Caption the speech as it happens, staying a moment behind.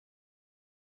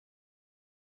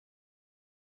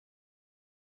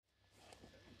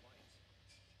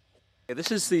This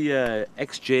is the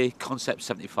XJ Concept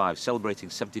 75, celebrating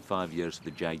 75 years of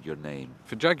the Jaguar name.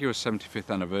 For Jaguar's 75th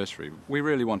anniversary, we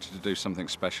really wanted to do something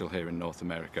special here in North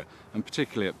America, and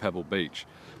particularly at Pebble Beach.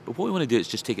 But what we want to do is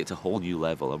just take it to a whole new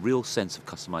level, a real sense of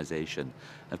customization. And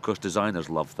of course, designers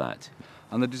love that.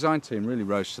 And the design team really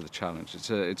rose to the challenge.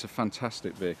 It's a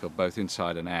fantastic vehicle, both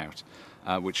inside and out,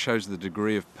 which shows the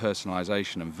degree of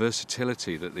personalisation and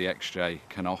versatility that the XJ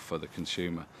can offer the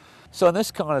consumer. So in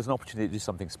this car is an opportunity to do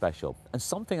something special. And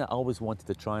something I always wanted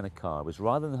to try in a car was,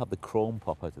 rather than have the chrome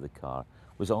pop out of the car,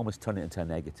 was almost turn it into a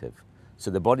negative.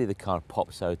 So the body of the car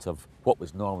pops out of what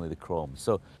was normally the chrome.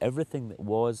 So everything that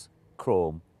was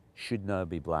chrome should now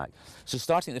be black. So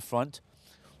starting at the front,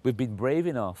 we've been brave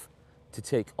enough to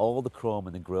take all the chrome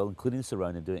in the grille, including the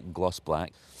surround, and do it in gloss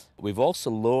black. We've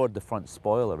also lowered the front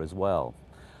spoiler as well.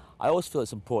 I always feel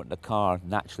it's important a car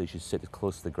naturally should sit as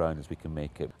close to the ground as we can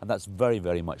make it. And that's very,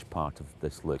 very much part of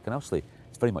this look. And obviously,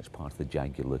 it's very much part of the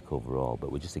Jaguar look overall,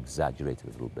 but we just exaggerated it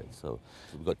a little bit. So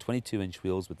we've got 22-inch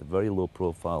wheels with the very low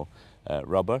profile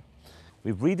rubber.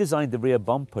 We've redesigned the rear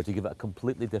bumper to give it a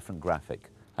completely different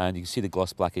graphic. And you can see the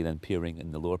gloss blacking then appearing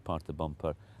in the lower part of the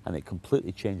bumper, and it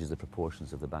completely changes the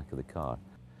proportions of the back of the car.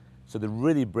 So the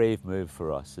really brave move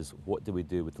for us is, what do we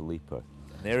do with the Leaper?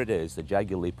 There it is, the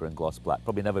Jaguar Leaper in gloss black.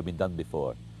 Probably never been done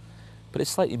before. But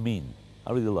it's slightly mean.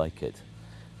 I really like it.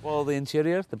 Well, the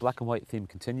interior, the black and white theme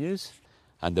continues.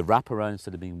 And the wraparound,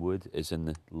 instead of being wood, is in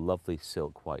the lovely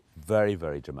silk white. Very,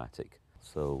 very dramatic.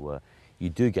 So you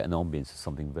do get an ambience of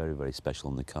something very, very special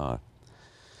in the car.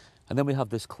 And then we have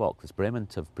this clock. This Bremen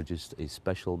have produced a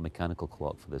special mechanical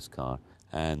clock for this car.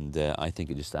 And I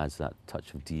think it just adds that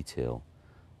touch of detail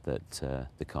that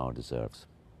the car deserves.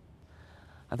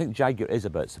 I think Jaguar is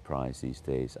about surprise these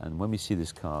days, and when we see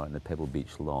this car on the Pebble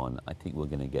Beach lawn, I think we're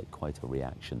going to get quite a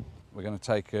reaction. We're going to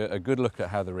take a good look at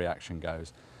how the reaction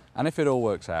goes. And if it all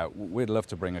works out, we'd love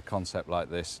to bring a concept like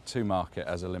this to market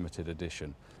as a limited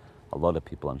edition. A lot of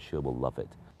people, I'm sure, will love it.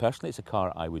 Personally, it's a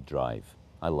car I would drive.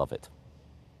 I love it.